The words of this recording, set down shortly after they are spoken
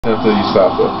Until you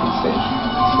stop up the stage.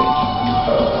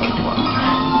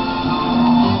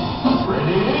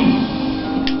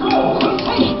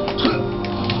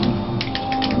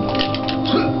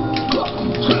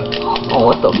 Oh,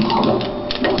 what the fuck?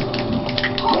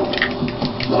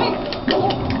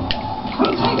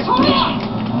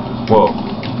 Whoa.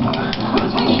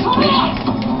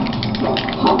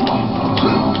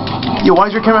 Yo, why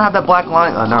does your camera have that black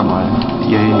line? Oh, never mind.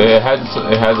 Yeah. It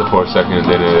has it for a second, and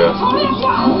then it.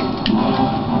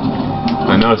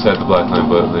 I noticed it had the black line,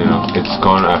 but you know, it's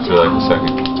gone after like a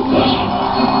second.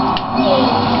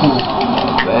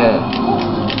 Man.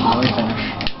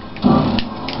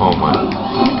 Oh my.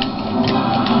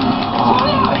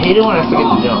 I hate it when I forget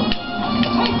to jump.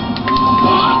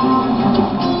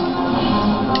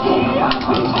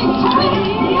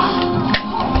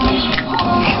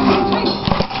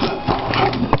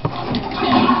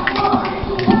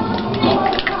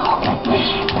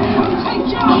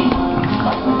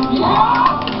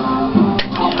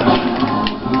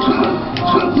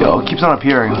 Yo, it keeps on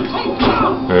appearing.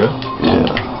 Yeah?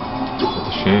 Yeah. That's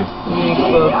a shame.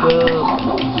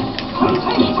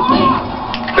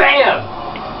 Bam!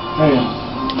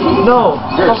 No!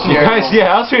 Nice, yeah,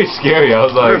 that was pretty scary. I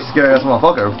was like... You're a scary ass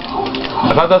motherfucker.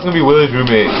 I thought that was gonna be Willie's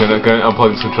roommate gonna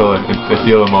unplug his controller and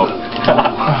feel him up.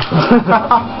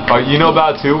 You know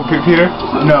about it too, Peter?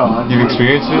 No. You've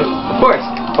experienced it? Of course.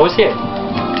 I was here.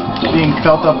 Being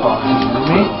felt up on his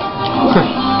roommate?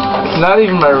 It's not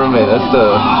even my roommate, that's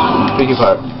the tricky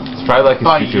part. It's probably like his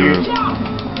future room.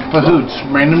 But who? Just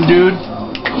random dude?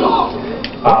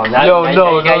 Oh, No,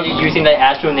 you guys using the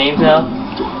actual names now?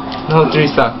 No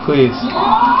 3-stock, please.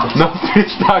 No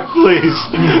 3-stock, please.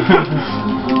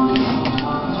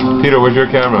 Peter, where's your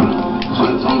camera?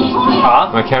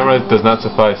 Huh? My camera does not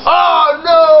suffice. Oh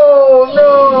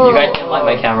no! You guys didn't like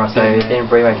my camera, so you didn't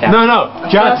bring my camera. No.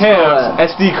 John Tam's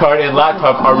SD card and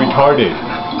laptop are retarded.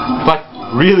 Like,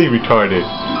 really retarded.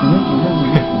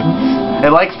 It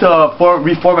likes to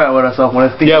reformat with itself when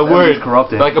it thinks it's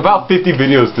corrupted. Like, about 50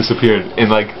 videos disappeared in,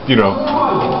 like, you know,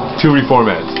 2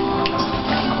 reformats.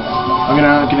 I'm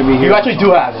gonna be here. You actually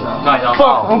do have it. No, I don't.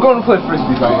 Fuck, I'm going to play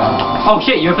frisbee right now. Oh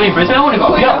shit, you're playing frisbee? I wanna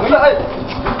go. Yeah.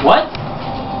 What?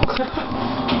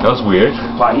 That was weird.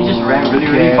 Wow, you just ran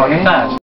really fucking fast.